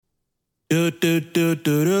Do do do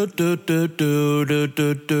do do do do do do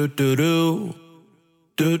do do do.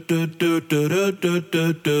 Do do do do do do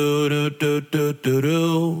do do do do do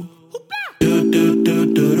do. Do do do do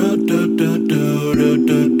do do do do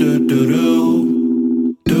do do do do.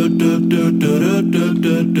 Do do do do do do do do do do do do. Do do do do do do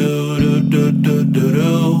do do do do do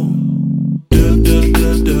do. Do do do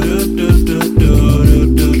do do do do do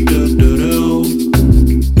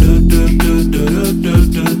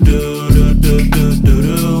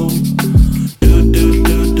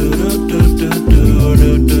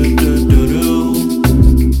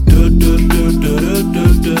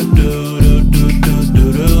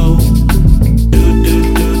do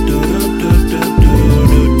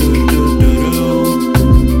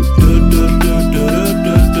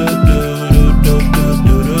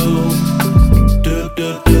do.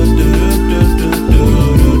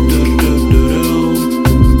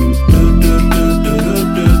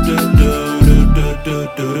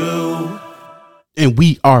 And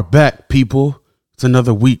we are back, people. It's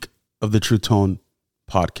another week of the True Tone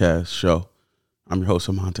podcast show. I'm your host,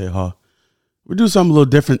 Amante Hall. We're doing something a little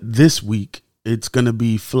different this week. It's going to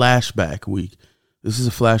be flashback week. This is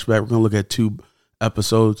a flashback. We're going to look at 2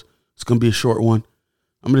 episodes. It's going to be a short one.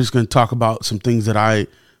 I'm just going to talk about some things that I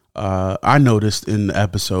noticed in the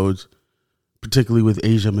episodes, particularly with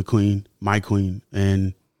Asia McQueen, My Queen,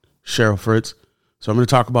 and Cheryl Fritz. So I'm going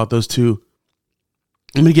to talk about those 2.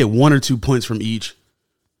 I'm going to get 1 or 2 points from each,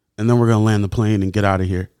 and then we're going to land the plane and get out of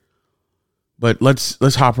here. But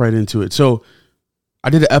let's hop right into it. So I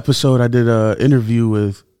did an interview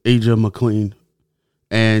with Asia McQueen,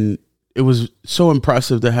 and it was so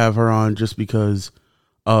impressive to have her on just because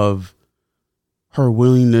of her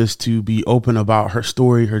willingness to be open about her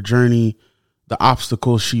story, her journey, the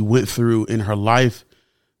obstacles she went through in her life.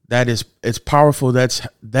 It's powerful.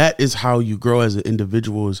 That is how you grow as an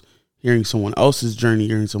individual, is hearing someone else's journey,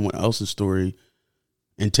 hearing someone else's story,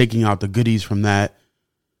 and taking out the goodies from that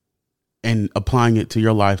and applying it to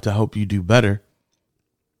your life to help you do better.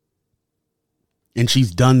 And she's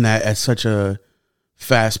done that at such a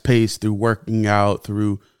fast pace through working out,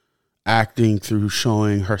 through acting, through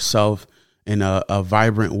showing herself in a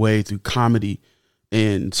vibrant way, through comedy.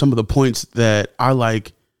 And some of the points that I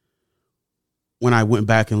like when I went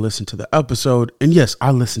back and listened to the episode, and yes, I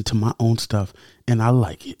listened to my own stuff and I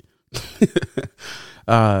like it.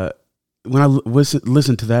 When I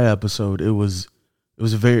listened to that episode, it was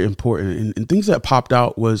very important, and things that popped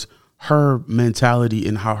out was her mentality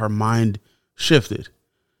and how her mind shifted.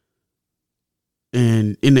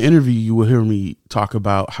 And in the interview, you will hear me talk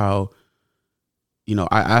about how,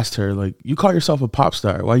 I asked her, like, you call yourself a pop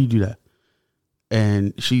star, why you do that?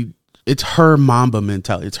 And it's her Mamba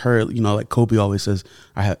mentality. It's her, like Kobe always says,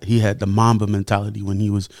 he had the Mamba mentality when he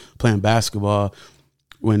was playing basketball.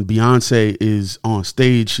 When Beyonce is on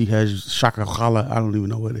stage, she has Shaka Khala. I don't even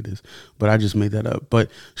know what it is, but I just made that up.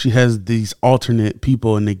 But she has these alternate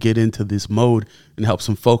people, and they get into this mode and helps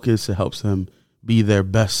them focus. It helps them be their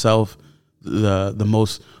best self, the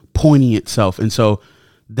most poignant self. And so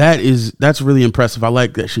that's really impressive. I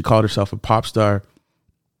like that she called herself a pop star.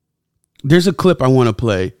 There's a clip I want to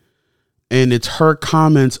play, and it's her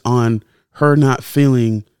comments on her not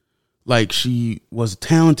feeling like she was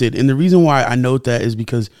talented. And the reason why I note that is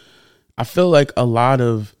because I feel like a lot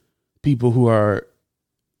of people who are,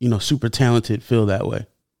 super talented feel that way.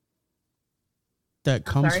 That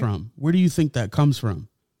comes from, where do you think that comes from?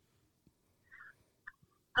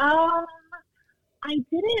 I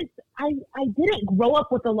didn't grow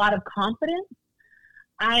up with a lot of confidence.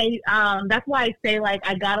 That's why I say, like,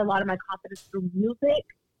 I got a lot of my confidence through music.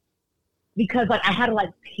 Because, like, I had to,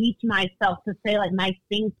 like, teach myself to say, like, nice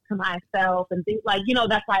things to myself and things like,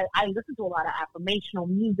 that's why I listen to a lot of affirmational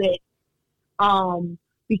music.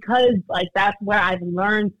 Because, like, that's where I've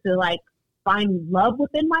learned to, like, find love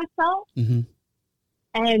within myself. Mm-hmm.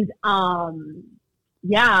 And,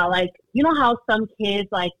 yeah, like, how some kids,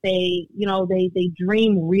 like, they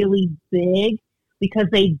dream really big because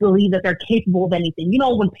they believe that they're capable of anything.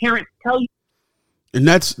 When parents tell you. And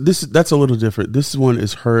that's a little different. This one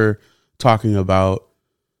is her talking about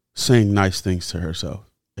saying nice things to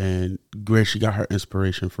herself and where she got her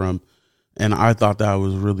inspiration from. And I thought that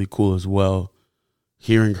was really cool as well,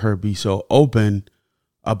 hearing her be so open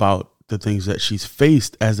about the things that she's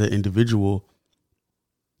faced as an individual,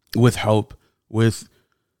 with help, with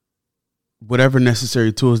whatever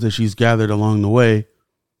necessary tools that she's gathered along the way.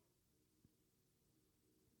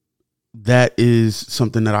 That is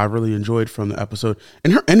something that I really enjoyed from the episode.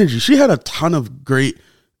 And her energy, she had a ton of great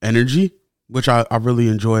energy, which I really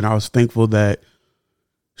enjoyed. I was thankful that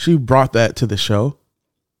she brought that to the show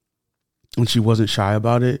and she wasn't shy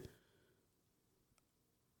about it.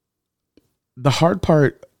 the hard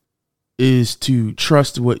part is to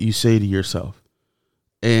trust what you say to yourself.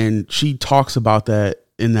 And she talks about that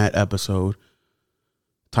in that episode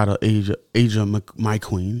titled Asia, My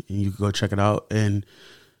Queen. And you can go check it out. And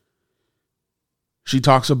she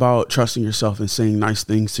talks about trusting yourself and saying nice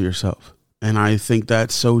things to yourself. And I think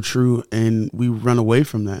that's so true. And we run away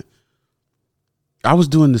from that. I was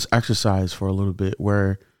doing this exercise for a little bit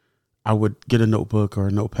where I would get a notebook or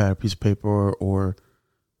a notepad, a piece of paper, or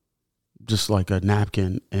just like a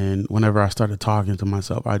napkin. And whenever I started talking to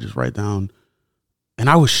myself, I just write down. And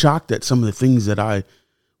I was shocked at some of the things that I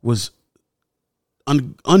was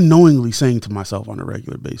unknowingly saying to myself on a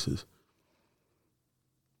regular basis.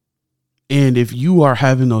 And if you are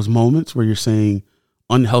having those moments where you're saying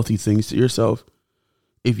unhealthy things to yourself,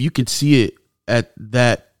 if you could see it at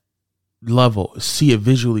that level, see it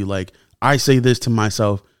visually, like I say this to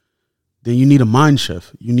myself, then you need a mind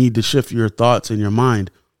shift. You need to shift your thoughts in your mind.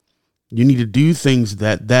 You need to do things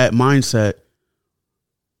that mindset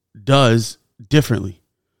does differently.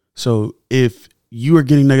 So if you are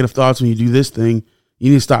getting negative thoughts when you do this thing,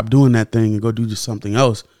 you need to stop doing that thing and go do just something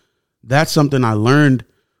else. That's something I learned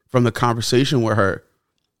from the conversation with her.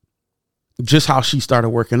 Just how she started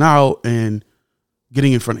working out and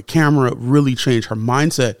getting in front of camera really changed her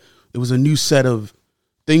mindset. It was a new set of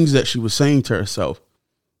things that she was saying to herself.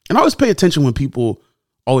 And I always pay attention when people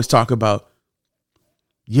always talk about,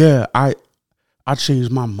 yeah, I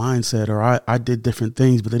changed my mindset, or I did different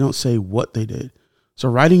things, but they don't say what they did. So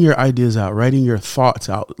writing your ideas out, writing your thoughts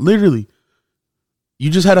out, literally, you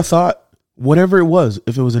just had a thought, whatever it was,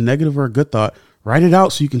 if it was a negative or a good thought, write it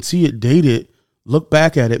out so you can see it, date it, look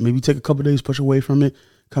back at it, maybe take a couple of days, push away from it,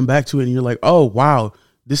 come back to it, and you're like, oh, wow,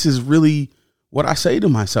 this is really what I say to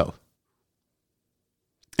myself.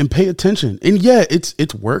 And pay attention. And yeah,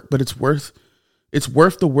 it's work, but it's worth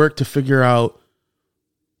the work to figure out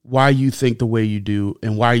why you think the way you do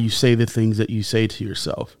and why you say the things that you say to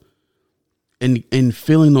yourself. And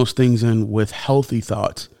filling those things in with healthy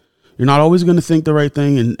thoughts. You're not always going to think the right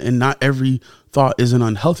thing, and not every thought is an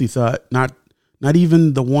unhealthy thought. Not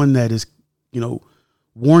even the one that is,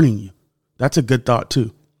 warning you. That's a good thought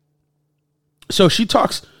too. So she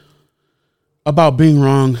talks about being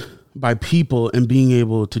wrong by people and being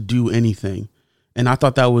able to do anything. And I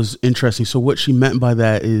thought that was interesting. So what she meant by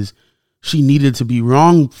that is she needed to be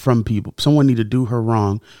wrong from people. Someone needed to do her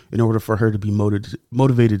wrong in order for her to be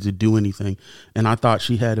motivated to do anything. And I thought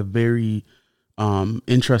she had a very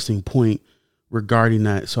interesting point regarding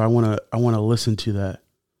that. So I want to listen to that.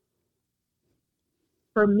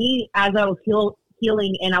 For me, as I was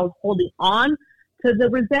healing and I was holding on to the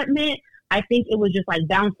resentment, I think it was just like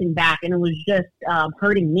bouncing back, and it was just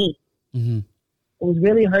hurting me. Mm-hmm. It was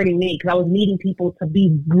really hurting me because I was needing people to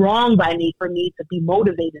be wrong by me for me to be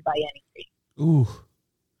motivated by anything. Ooh,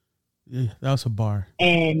 yeah, that was a bar.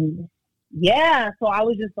 And yeah, so I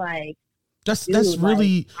was just like, that's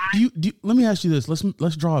really. Do you, let me ask you this.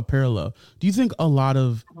 Let's draw a parallel. Do you think a lot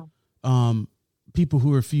of people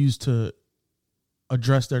who refuse to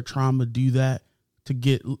address their trauma do that to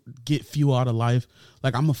get fuel out of life?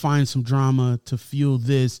 Like, I'm gonna find some drama to fuel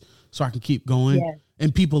this so I can keep going. Yeah.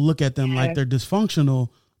 And people look at them like they're dysfunctional,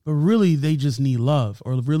 but really they just need love,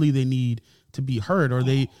 or really they need to be heard, or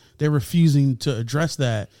they're refusing to address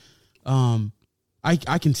that.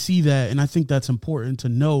 I can see that, and I think that's important to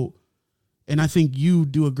note. And I think you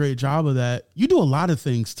do a great job of that. You do a lot of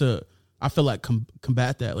things to, I feel like,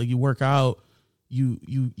 combat that. Like, you work out, you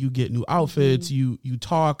get new outfits, you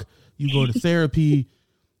talk, you go to therapy.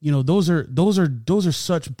 Those are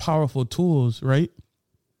such powerful tools, right?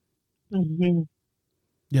 Mm-hmm.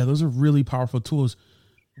 Yeah, those are really powerful tools.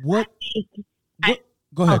 What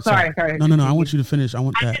go ahead. Oh, sorry. No. I want you to finish. I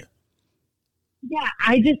want that.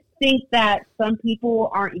 I just think that some people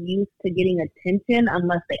aren't used to getting attention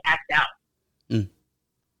unless they act out. Mm.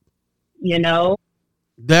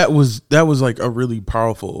 That was like a really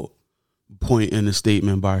powerful point in the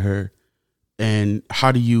statement by her. And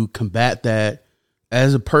how do you combat that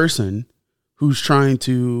as a person who's trying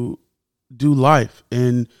to do life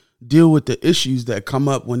and deal with the issues that come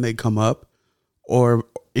up when they come up, or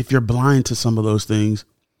if you're blind to some of those things?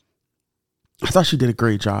 I thought she did a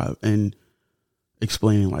great job in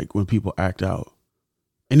explaining, like, when people act out.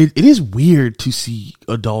 And it is weird to see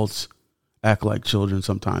adults act like children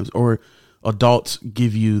sometimes, or adults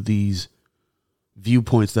give you these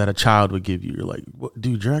viewpoints that a child would give you. You're like, what,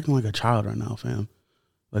 dude, you're acting like a child right now, fam.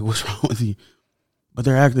 Like, what's wrong with you? But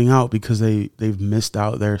they're acting out because they've missed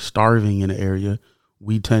out. They're starving in an area.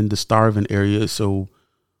 We tend to starve in areas, so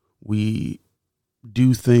we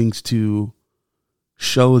do things to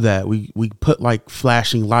show that we put like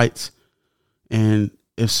flashing lights, and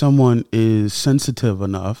if someone is sensitive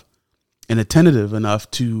enough and attentive enough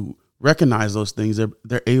to recognize those things,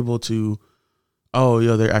 they're able to, oh,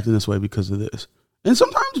 yo, they're acting this way because of this. And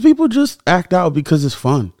sometimes people just act out because it's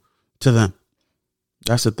fun to them.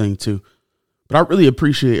 That's the thing too. But I really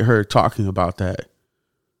appreciate her talking about that.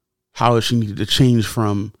 How she needed to change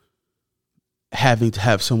from having to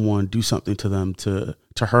have someone do something to them to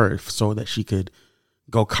her so that she could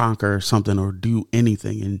go conquer something or do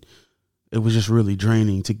anything. And it was just really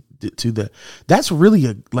draining to that. That's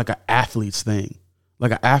really like an athlete's thing.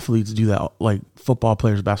 Like athletes do that, like football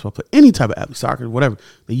players, basketball players, any type of athlete, soccer, whatever.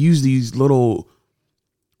 They use these little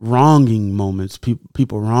wronging moments,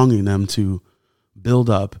 people wronging them to build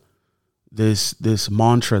up this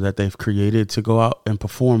mantra that they've created to go out and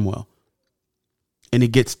perform well. And it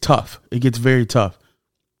gets tough. It gets very tough.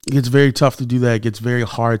 It gets very tough to do that. It gets very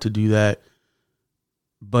hard to do that.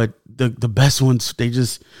 But the best ones, they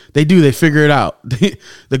figure it out.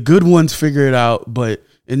 The good ones figure it out. But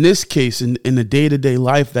in this case, in the day-to-day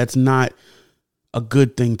life, that's not a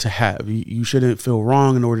good thing to have. You shouldn't feel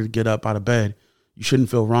wrong in order to get up out of bed. You shouldn't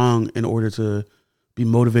feel wrong in order to be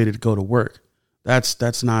motivated to go to work.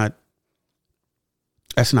 That's not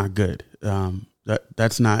good.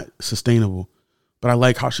 That's not sustainable. But I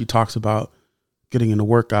like how she talks about getting in a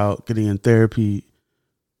workout, getting in therapy,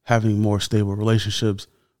 having more stable relationships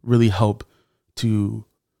really help to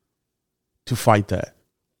fight that.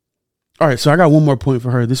 All right, so I got one more point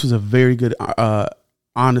for her. This was a very good,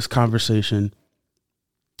 honest conversation.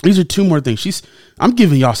 These are two more things. I'm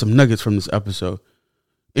giving y'all some nuggets from this episode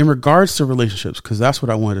in regards to relationships, because that's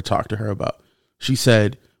what I wanted to talk to her about. She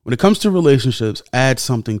said, when it comes to relationships, add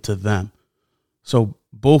something to them. So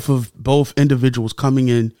both individuals coming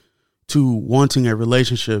in to wanting a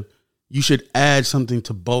relationship, you should add something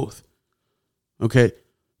to both. Okay.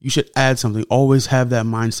 You should add something. Always have that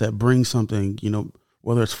mindset. Bring something,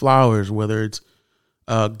 whether it's flowers, whether it's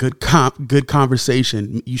good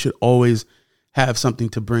conversation. You should always have something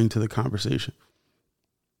to bring to the conversation.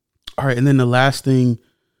 All right. And then the last thing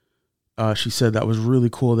she said that was really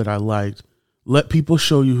cool that I liked: let people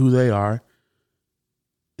show you who they are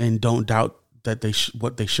and don't doubt that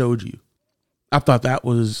what they showed you. I thought that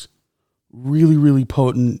was really, really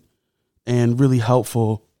potent and really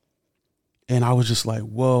helpful. And I was just like,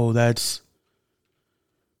 whoa, I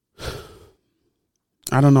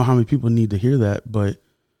don't know how many people need to hear that, but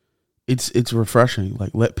it's refreshing.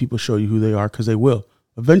 Like, let people show you who they are, because they will.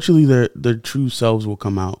 Eventually their true selves will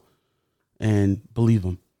come out, and believe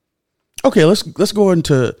them. Okay, let's go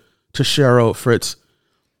into Cheryl Fritz.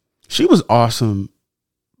 She was awesome.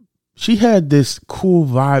 She had this cool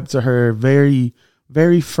vibe to her, very,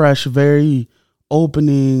 very fresh, very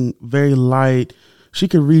opening, very light. She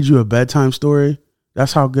could read you a bedtime story.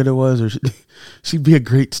 That's how good it was. Or she'd be a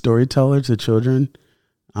great storyteller to children.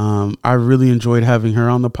 I really enjoyed having her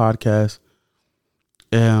on the podcast.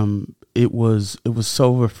 It was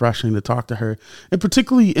so refreshing to talk to her, and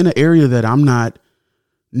particularly in an area that I'm not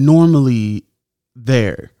normally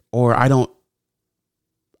there, or I'm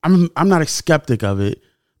not a skeptic of it,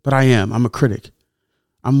 but I am. I'm a critic.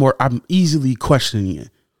 I'm easily questioning it.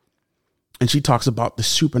 And she talks about the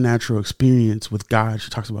supernatural experience with God. She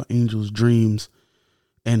talks about angels, dreams,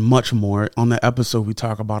 and much more. On the episode, we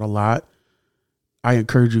talk about a lot. I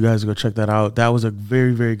encourage you guys to go check that out. That was a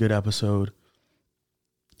very, very good episode.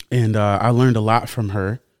 And I learned a lot from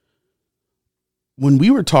her. When we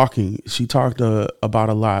were talking, she talked about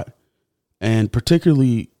a lot. And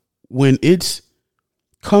particularly when it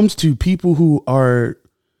comes to people who are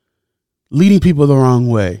leading people the wrong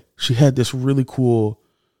way. She had this really cool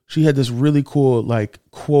like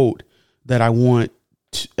quote that I want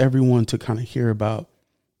everyone to kind of hear about.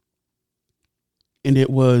 And it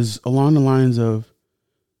was along the lines of,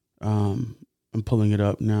 I'm pulling it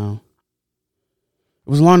up now. It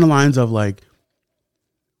was along the lines of, like,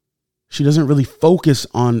 she doesn't really focus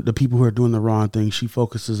on the people who are doing the wrong thing. She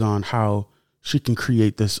focuses on how she can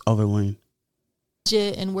create this other lane.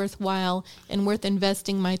 And worthwhile and worth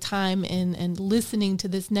investing my time in and listening to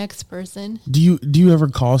this next person. Do you ever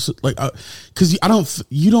call, like, because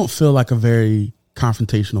you don't feel like a very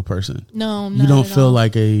confrontational person. No, you don't feel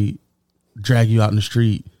like a drag you out in the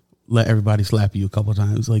street, let everybody slap you a couple of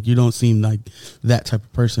times. Like, you don't seem like that type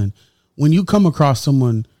of person. When you come across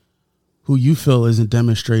someone who you feel isn't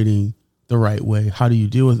demonstrating the right way, how do you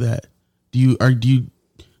deal with that? Do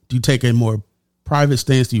you take a more private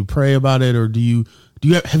stance? Do you pray about it, or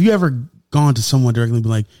have you ever gone to someone directly and be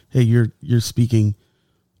like, hey, you're speaking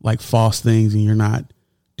like false things and you're not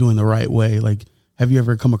doing the right way? Like, have you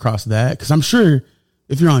ever come across that? Because I'm sure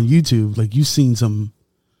if you're on YouTube, like, you've seen some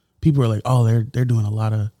people are like, oh, they're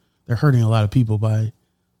hurting a lot of people by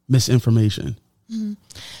misinformation?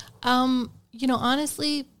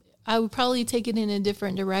 Honestly, I would probably take it in a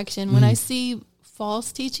different direction. When I see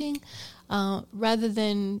false teaching, rather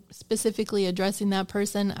than specifically addressing that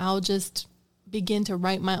person, I'll just begin to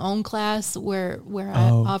write my own class where I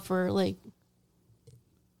offer like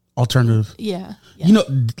alternative. Yeah.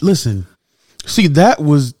 Listen, see,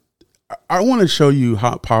 I want to show you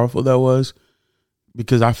how powerful that was,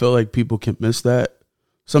 because I feel like people can miss that.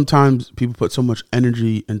 Sometimes people put so much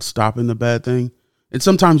energy in stopping the bad thing, and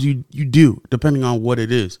sometimes you do, depending on what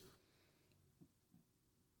it is.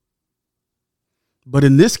 But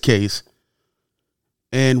in this case,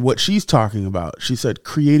 and what she's talking about, she said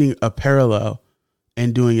creating a parallel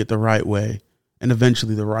and doing it the right way, and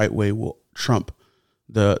eventually the right way will trump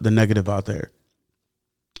the negative out there.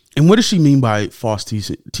 And what does she mean by false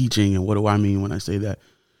teaching? And what do I mean when I say that?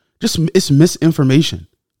 It's misinformation.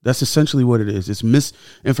 That's essentially what it is. It's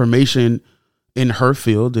misinformation in her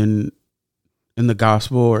field, in the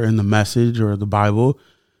gospel or in the message or the Bible.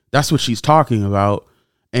 That's what she's talking about.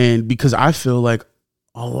 And because I feel like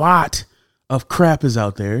a lot of crap is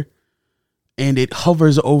out there, and it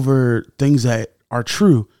hovers over things that are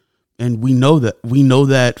true. And we know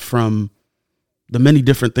that from the many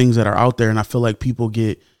different things that are out there. And I feel like people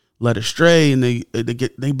get led astray, and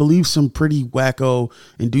they believe some pretty wacko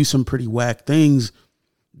and do some pretty whack things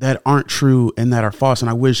that aren't true and that are false. And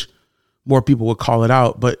I wish more people would call it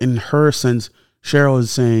out. But in her sense, Cheryl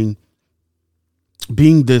is saying,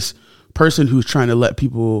 being this person who's trying to let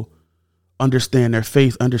people understand their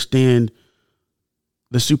faith, understand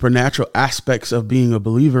the supernatural aspects of being a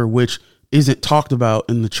believer, which isn't talked about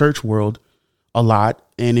in the church world a lot.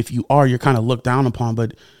 And if you are, you're kind of looked down upon.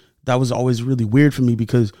 But that was always really weird for me,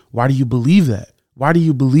 because why do you believe that? Why do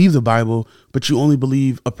you believe the Bible, but you only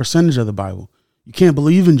believe a percentage of the Bible? You can't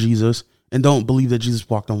believe in Jesus and don't believe that Jesus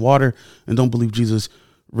walked on water, and don't believe Jesus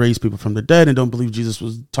raised people from the dead, and don't believe Jesus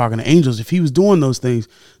was talking to angels. If he was doing those things,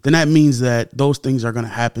 then that means that those things are going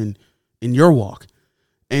to happen in your walk.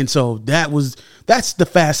 And so that's the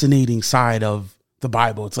fascinating side of the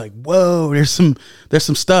Bible. It's like, whoa, there's some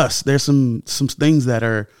stuff. There's some things that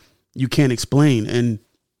are, you can't explain. And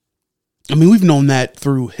I mean, we've known that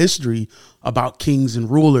through history about kings and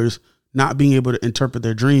rulers not being able to interpret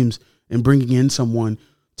their dreams, and bringing in someone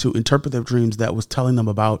to interpret their dreams that was telling them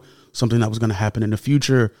about something that was going to happen in the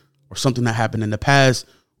future, or something that happened in the past,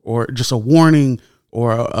 or just a warning,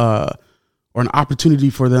 or an opportunity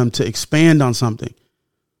for them to expand on something.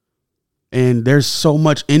 And there's so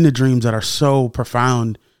much in the dreams that are so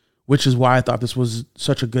profound, which is why I thought this was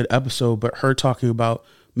such a good episode. But her talking about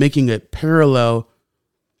making a parallel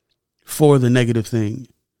for the negative thing.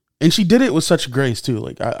 And she did it with such grace too.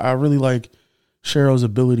 Like I really like Cheryl's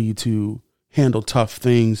ability to handle tough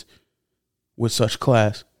things with such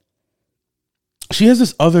class. She has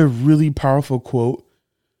this other really powerful quote,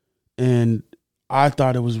 and I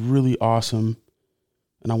thought it was really awesome.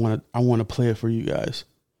 And I want to play it for you guys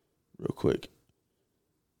real quick.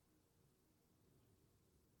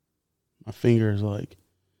 My finger is like,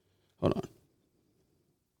 hold on.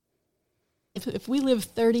 If we live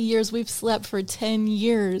 30 years, we've slept for 10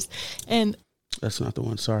 years. And that's not the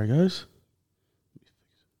one. Sorry, guys.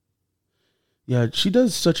 Yeah, she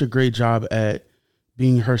does such a great job at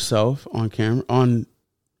being herself on camera, on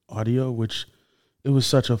audio, which it was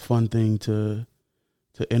such a fun thing to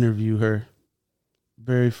interview her.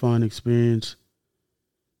 Very fun experience.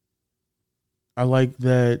 I like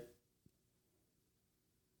that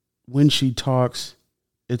when she talks,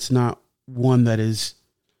 it's not one that is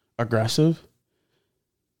aggressive.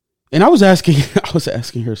 And I was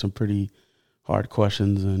asking her some pretty hard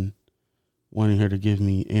questions and wanting her to give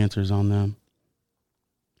me answers on them.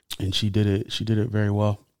 And she did it very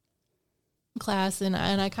well. Class, and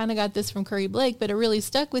I kind of got this from Curry Blake, but it really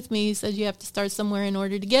stuck with me. He said you have to start somewhere in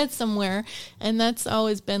order to get somewhere, and that's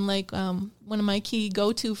always been like one of my key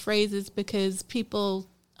go-to phrases, because people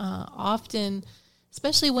often,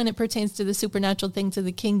 especially when it pertains to the supernatural things of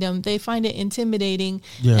the kingdom, they find it intimidating,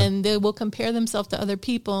 and they will compare themselves to other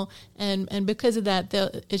people, and because of that,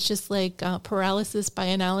 it's just like paralysis by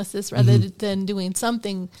analysis. Rather than doing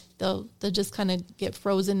something, they'll just kind of get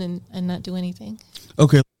frozen and not do anything.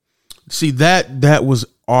 Okay. See, that was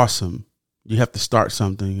awesome. You have to start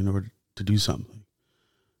something in order to do something.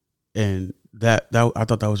 And that I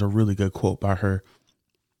thought that was a really good quote by her.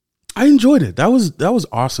 I enjoyed it. That was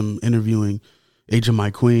awesome interviewing Agent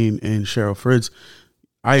Mike Queen and Cheryl Fritz.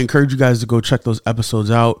 I encourage you guys to go check those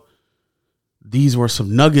episodes out. These were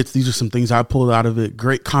some nuggets. These are some things I pulled out of it.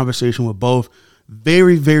 Great conversation with both.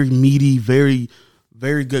 Very, very meaty, very,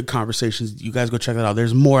 very good conversations. You guys go check that out.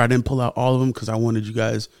 There's more. I didn't pull out all of them because I wanted you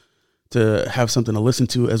guys to have something to listen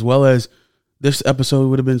to, as well as this episode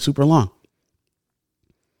would have been super long.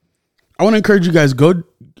 I want to encourage you guys,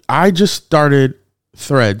 I just started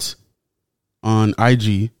Threads on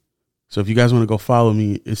IG. So if you guys want to go follow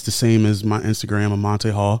me, it's the same as my Instagram,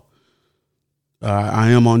 Amante Hall.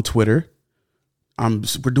 I am on Twitter.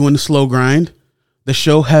 We're doing the slow grind. The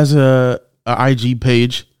show has a IG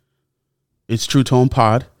page. It's True Tone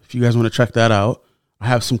Pod. If you guys want to check that out, I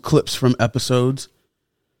have some clips from episodes.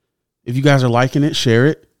 If you guys are liking it, share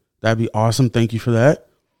it. That'd be awesome. Thank you for that.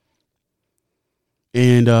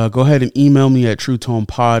 And go ahead and email me at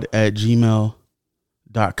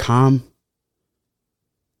truetonepod@gmail.com.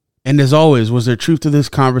 And as always, was there truth to this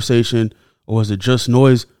conversation or was it just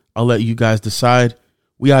noise? I'll let you guys decide.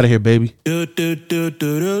 We out of here, baby.